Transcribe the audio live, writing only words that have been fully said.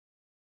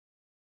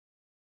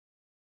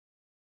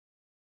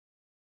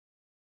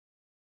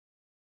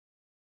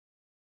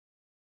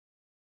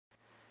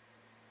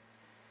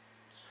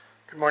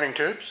Good morning,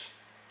 tubes.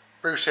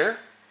 Bruce here.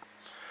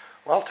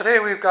 Well, today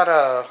we've got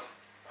a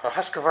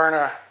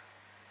Husqvarna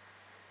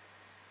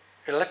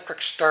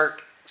electric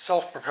start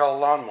self-propelled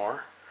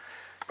lawnmower,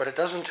 but it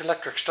doesn't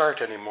electric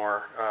start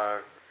anymore.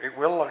 It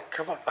will a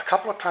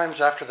couple of times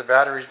after the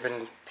battery's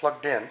been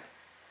plugged in.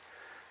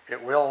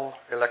 It will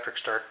electric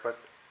start, but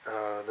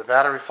the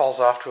battery falls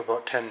off to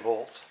about 10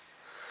 volts,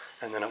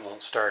 and then it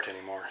won't start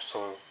anymore.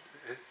 So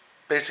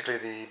basically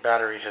the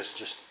battery has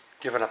just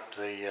given up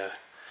the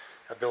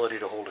ability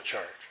to hold a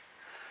charge.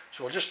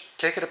 So we'll just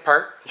take it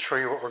apart and show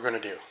you what we're going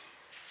to do.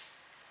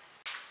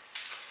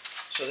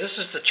 So this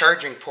is the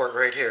charging port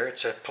right here.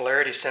 It's a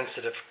polarity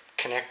sensitive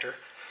connector.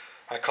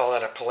 I call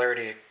that a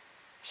polarity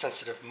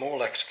sensitive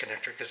Molex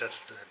connector because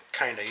that's the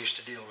kind I used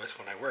to deal with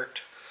when I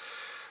worked.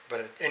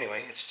 But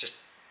anyway, it's just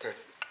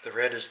the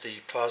red is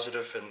the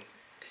positive and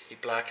the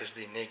black is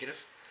the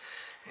negative.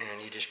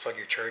 And you just plug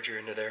your charger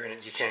into there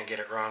and you can't get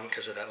it wrong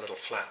because of that little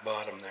flat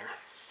bottom there.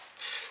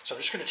 So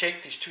I'm just going to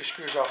take these two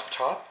screws off the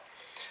top.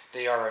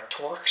 They are a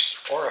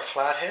Torx or a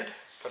flathead,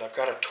 but I've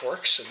got a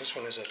Torx, and this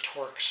one is a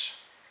Torx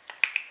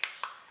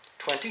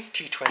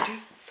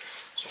T20.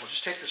 So we'll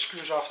just take the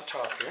screws off the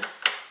top here.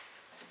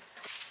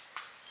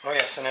 Oh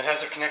yes, and it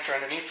has a connector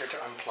underneath here to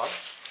unplug.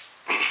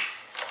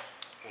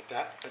 Like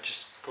that. That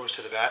just goes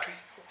to the battery.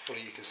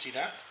 Hopefully you can see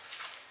that.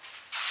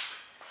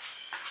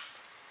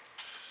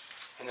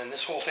 And then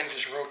this whole thing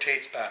just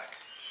rotates back.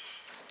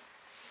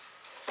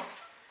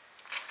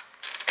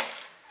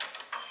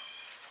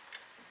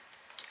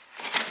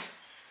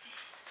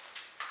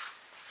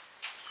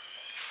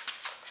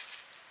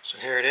 So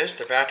here it is,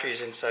 the battery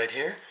is inside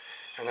here,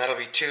 and that'll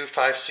be two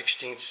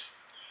 5/16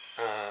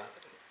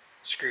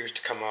 screws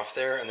to come off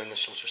there, and then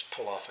this will just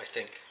pull off, I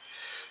think.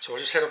 So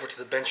we'll just head over to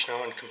the bench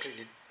now and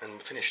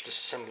finish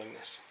disassembling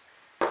this.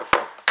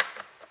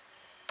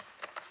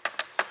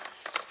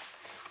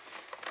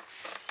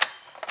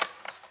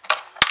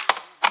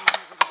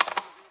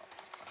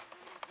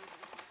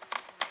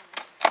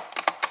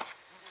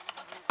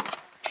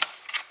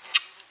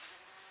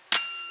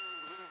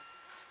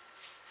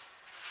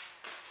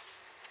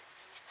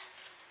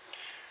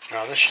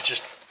 Now this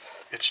should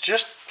it's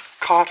just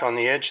caught on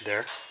the edge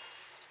there.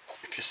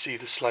 If you see,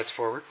 this slides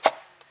forward.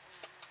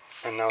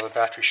 And now the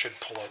battery should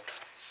pull out.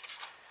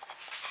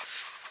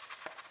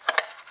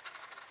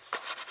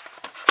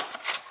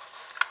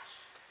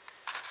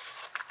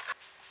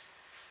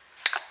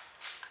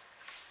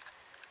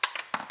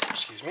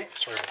 Excuse me,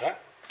 sorry about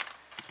that.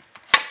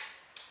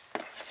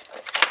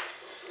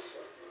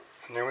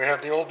 And there we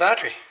have the old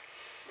battery.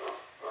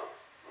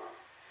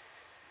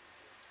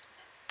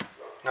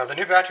 Now the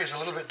new battery is a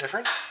little bit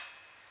different.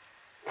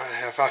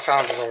 I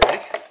found it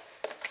already.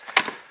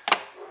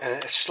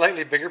 And it's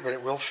slightly bigger, but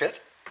it will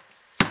fit.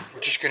 We're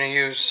just going to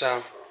use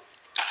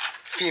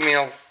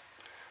female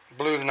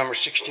blue number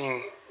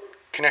 16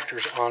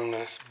 connectors on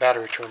the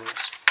battery terminals.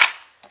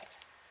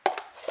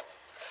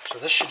 So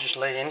this should just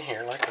lay in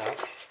here like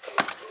that,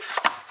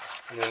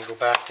 and then go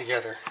back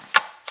together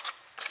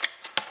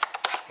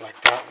like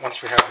that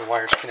once we have the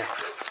wires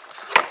connected.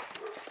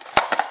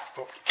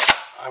 But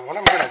what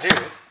I'm going to do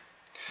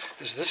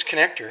is this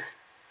connector,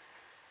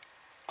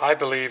 I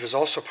believe, is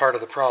also part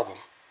of the problem.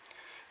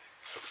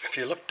 If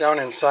you look down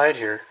inside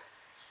here,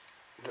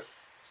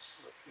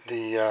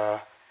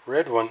 the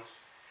red one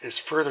is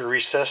further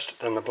recessed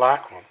than the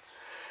black one.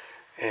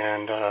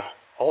 And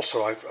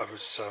also, I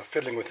was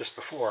fiddling with this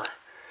before,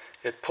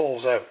 it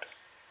pulls out.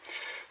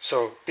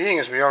 So being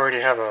as we already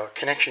have a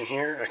connection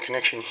here,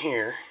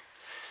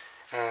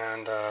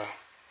 and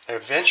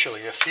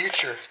eventually a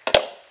future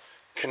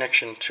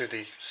connection to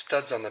the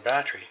studs on the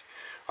battery,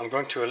 I'm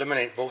going to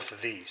eliminate both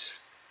of these.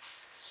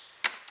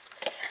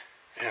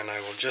 And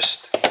I will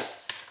just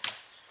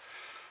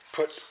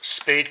put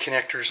spade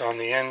connectors on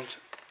the end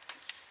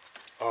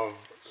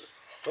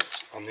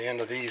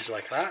of these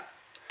like that,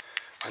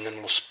 and then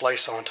we'll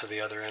splice onto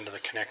the other end of the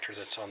connector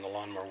that's on the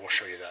lawnmower. We'll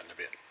show you that in a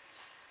bit.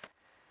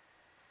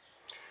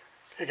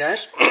 Hey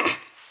guys,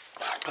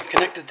 I've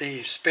connected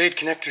the spade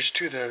connectors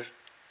to the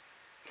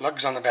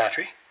lugs on the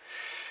battery,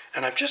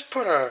 and I've just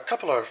put a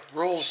couple of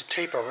rolls of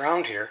tape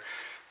around here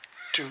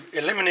to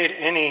eliminate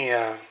any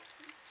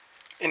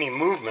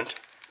movement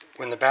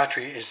when the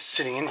battery is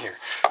sitting in here.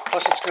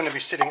 Plus it's going to be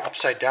sitting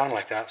upside down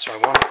like that, so I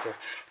wanted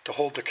to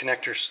hold the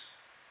connectors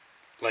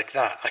like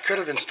that. I could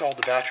have installed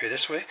the battery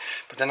this way,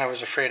 but then I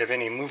was afraid of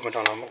any movement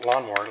on a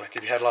lawnmower. Like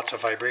if you had lots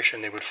of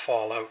vibration, they would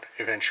fall out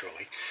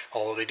eventually.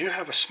 Although they do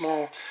have a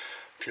small,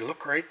 if you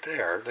look right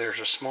there, there's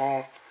a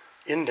small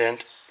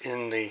indent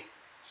in the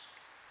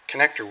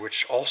connector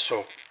which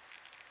also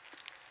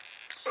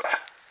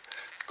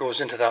goes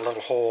into that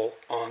little hole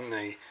on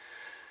the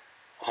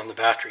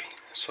battery.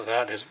 So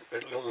that is,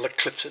 it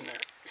clips in there.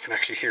 You can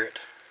actually hear it.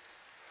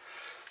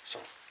 So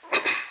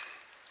I'm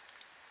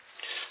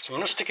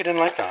going to stick it in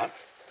like that,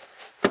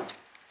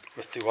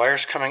 with the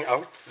wires coming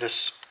out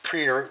this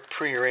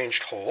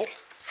pre-arranged hole.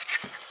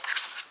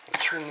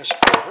 I'll turn this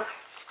over.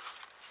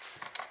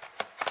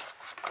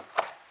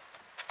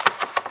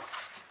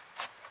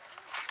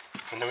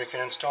 And then we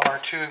can install our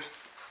two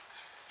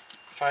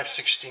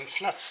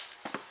 5/16 nuts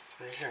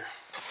right here.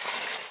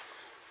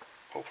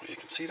 Hopefully you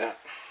can see that.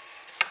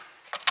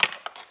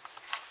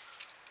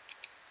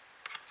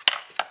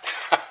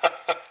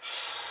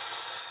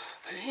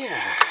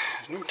 Yeah,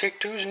 there's no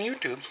take-twos in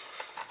YouTube.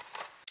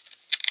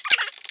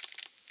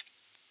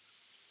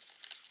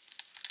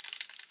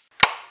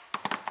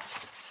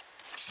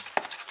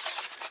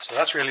 So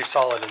that's really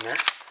solid in there.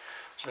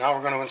 So now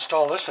we're going to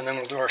install this, and then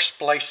we'll do our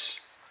splice,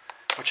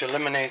 which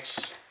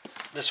eliminates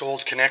this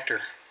old connector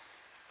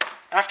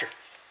after.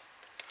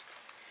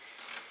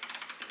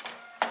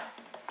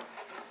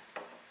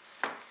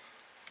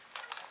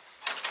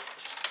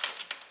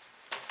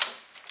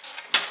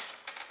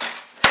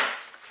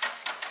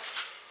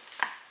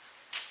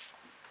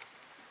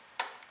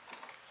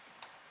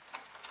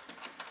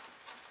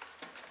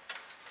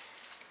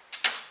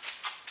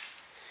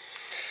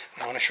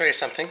 I want to show you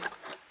something.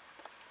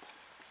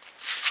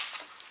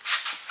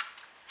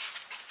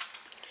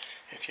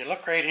 If you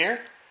look right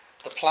here,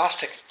 the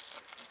plastic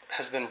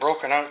has been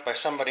broken out by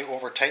somebody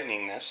over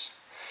tightening this.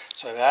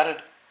 So I've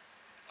added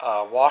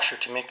a washer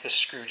to make this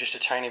screw just a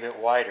tiny bit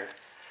wider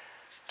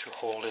to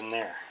hold in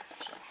there.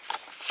 So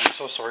I'm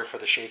so sorry for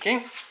the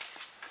shaking.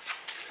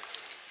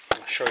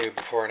 I'll show you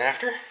before and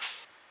after.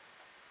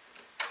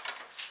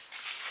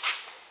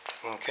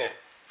 Okay.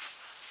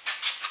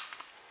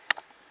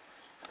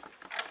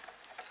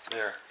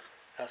 There.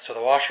 So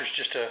the washer's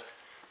just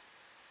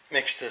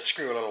makes the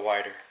screw a little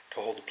wider to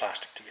hold the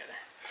plastic together.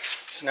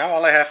 So now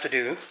all I have to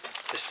do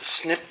is to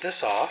snip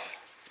this off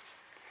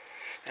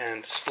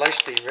and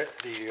splice the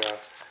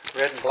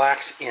red and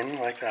blacks in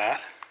like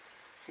that.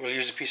 We'll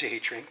use a piece of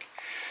heat shrink,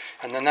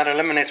 and then that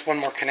eliminates one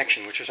more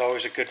connection, which is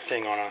always a good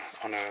thing on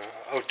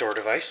a outdoor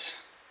device.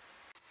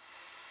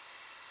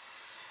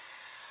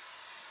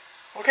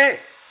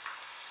 Okay,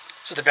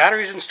 so the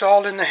battery is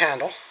installed in the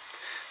handle.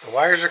 The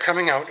wires are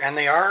coming out, and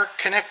they are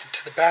connected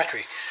to the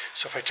battery.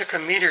 So if I took a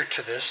meter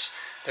to this,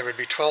 there would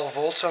be 12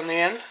 volts on the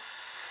end.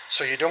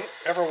 So you don't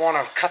ever want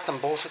to cut them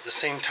both at the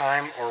same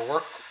time or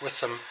work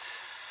with them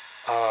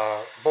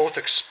both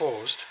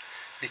exposed,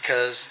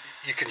 because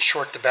you can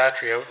short the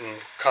battery out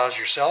and cause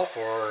yourself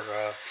or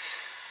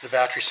the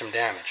battery some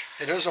damage.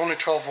 It is only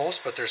 12 volts,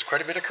 but there's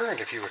quite a bit of current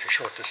if you were to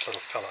short this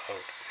little fella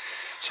out.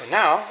 So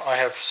now I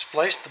have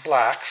spliced the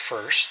black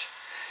first,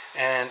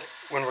 and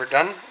when we're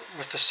done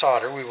with the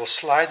solder, we will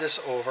slide this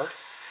over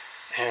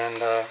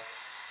and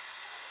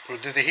we'll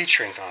do the heat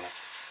shrink on it.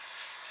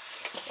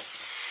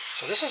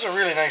 So this is a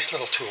really nice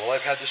little tool.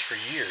 I've had this for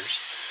years.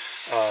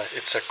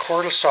 It's a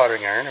cordless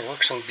soldering iron. It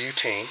works on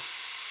butane.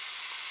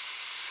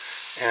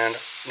 And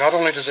not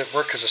only does it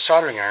work as a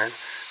soldering iron,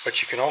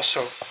 but you can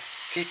also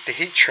heat the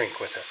heat shrink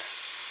with it,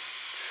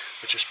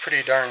 which is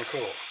pretty darn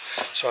cool.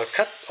 So I've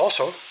cut,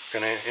 also,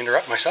 going to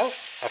interrupt myself,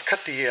 I've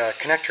cut the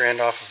connector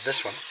end off of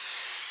this one,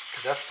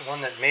 because that's the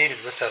one that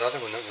mated with that other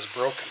one that was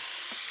broken.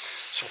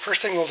 So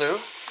first thing we'll do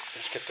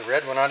is get the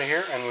red one out of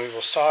here, and we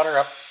will solder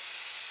up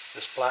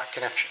this black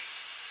connection.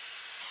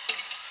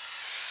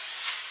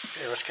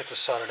 Okay, let's get this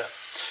soldered up.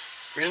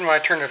 The reason why I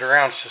turned it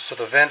around is so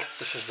the vent,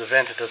 this is the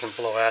vent, it doesn't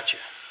blow at you.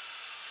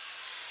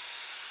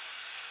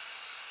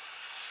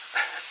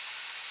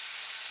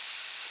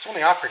 It's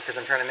only awkward because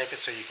I'm trying to make it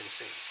so you can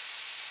see.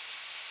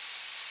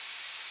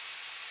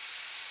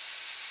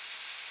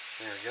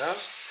 There it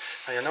goes.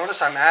 Now you'll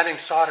notice I'm adding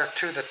solder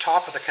to the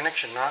top of the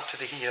connection, not to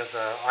the heat of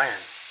the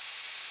iron.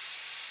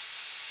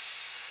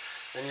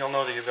 Then you'll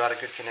know that you've got a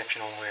good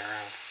connection all the way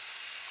around.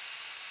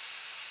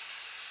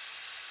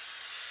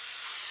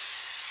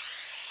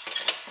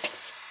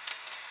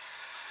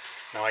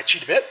 Now I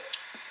cheat a bit.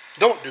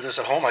 Don't do this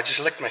at home, I just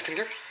licked my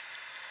finger.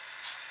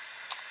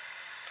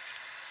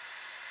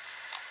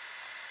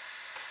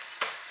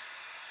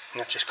 And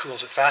that just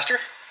cools it faster.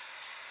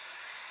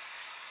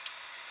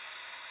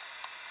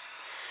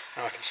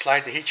 Now I can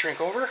slide the heat shrink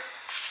over.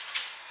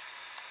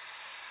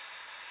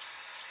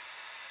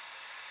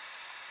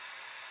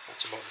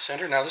 That's about the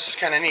center. Now this is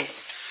kind of neat.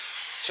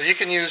 So you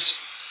can use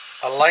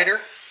a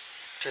lighter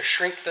to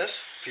shrink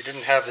this if you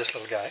didn't have this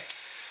little guy.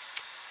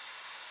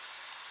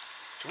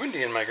 It's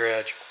windy in my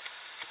garage.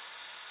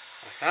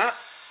 Like that.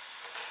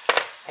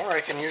 Or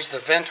I can use the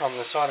vent on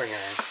the soldering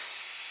iron.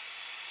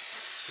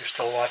 You're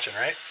still watching,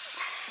 right?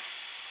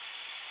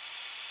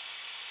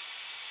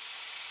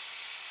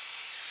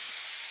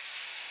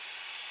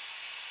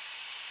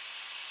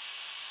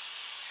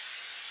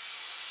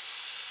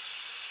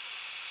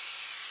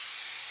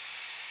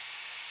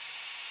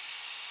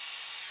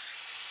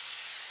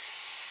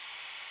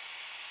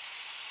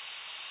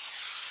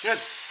 Good.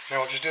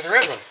 Now we'll just do the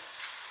red one.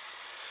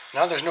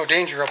 Now there's no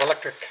danger of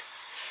electric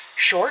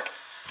short.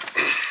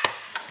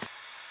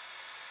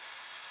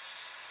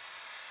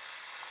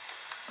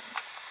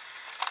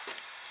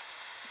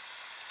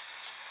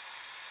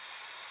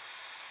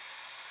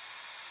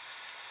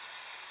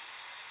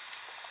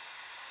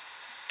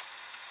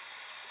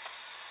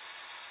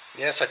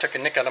 Yes, I took a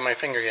nick out of my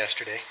finger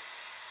yesterday.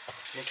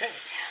 Okay.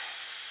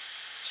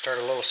 Start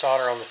a little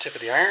solder on the tip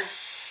of the iron.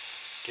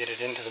 Get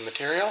it into the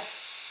material.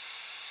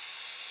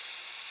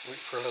 Wait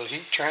for a little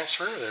heat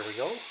transfer. There we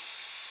go.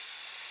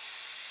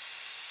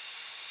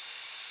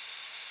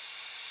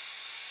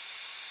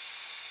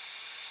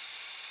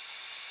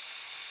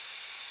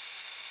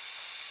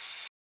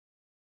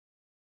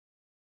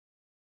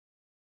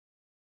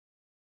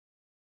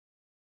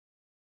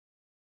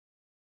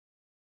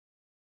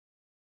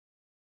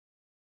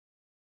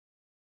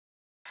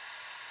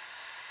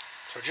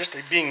 So just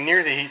being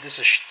near the heat, this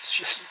is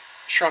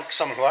shrunk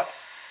somewhat.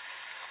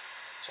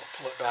 So I'll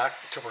pull it back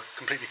until we're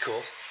completely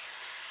cool.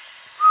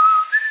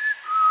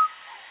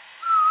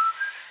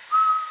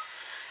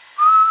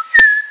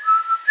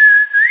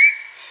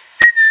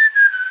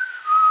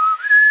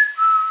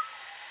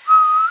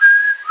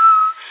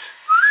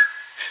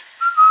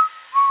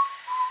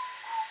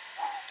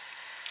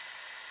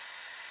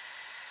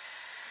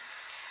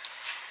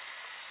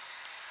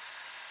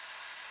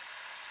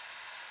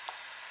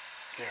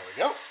 There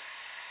we go.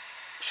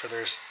 So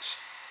there's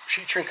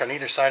sheet shrink on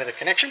either side of the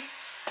connection,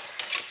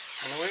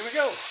 and away we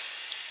go.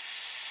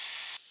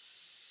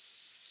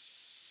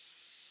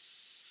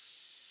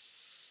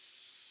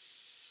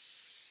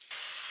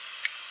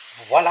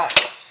 Voila!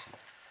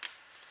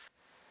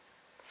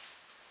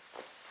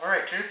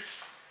 Alright,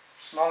 tubes.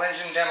 Small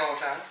engine demo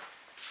time.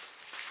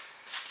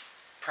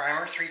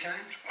 Primer 3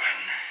 times. 1,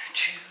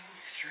 2,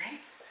 3.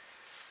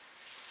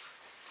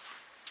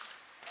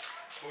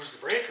 Close the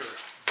brake or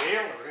bail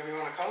or whatever you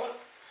want to call it.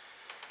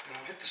 And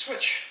I'll hit the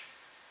switch.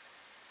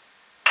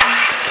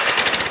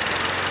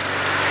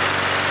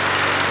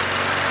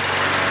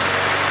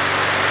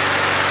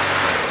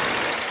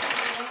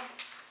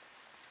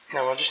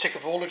 Now I'll just take a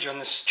voltage on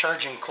this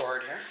charging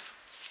cord here.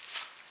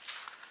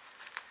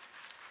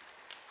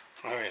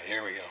 Alright,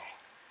 here we go.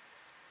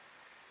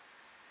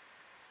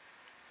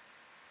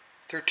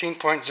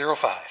 13.05.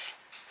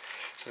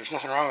 So there's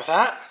nothing wrong with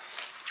that.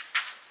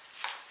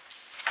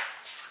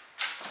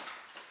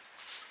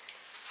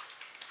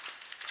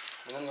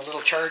 And then the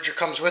little charger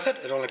comes with it.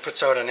 It only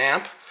puts out an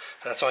amp.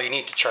 That's all you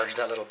need to charge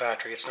that little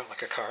battery. It's not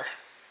like a car.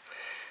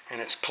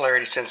 And it's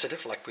polarity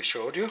sensitive like we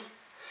showed you.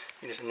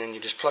 And then you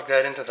just plug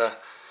that into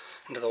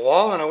the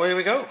wall and away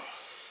we go.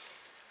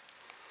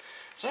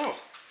 So,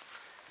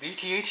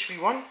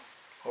 VTHV1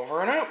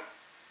 over and out.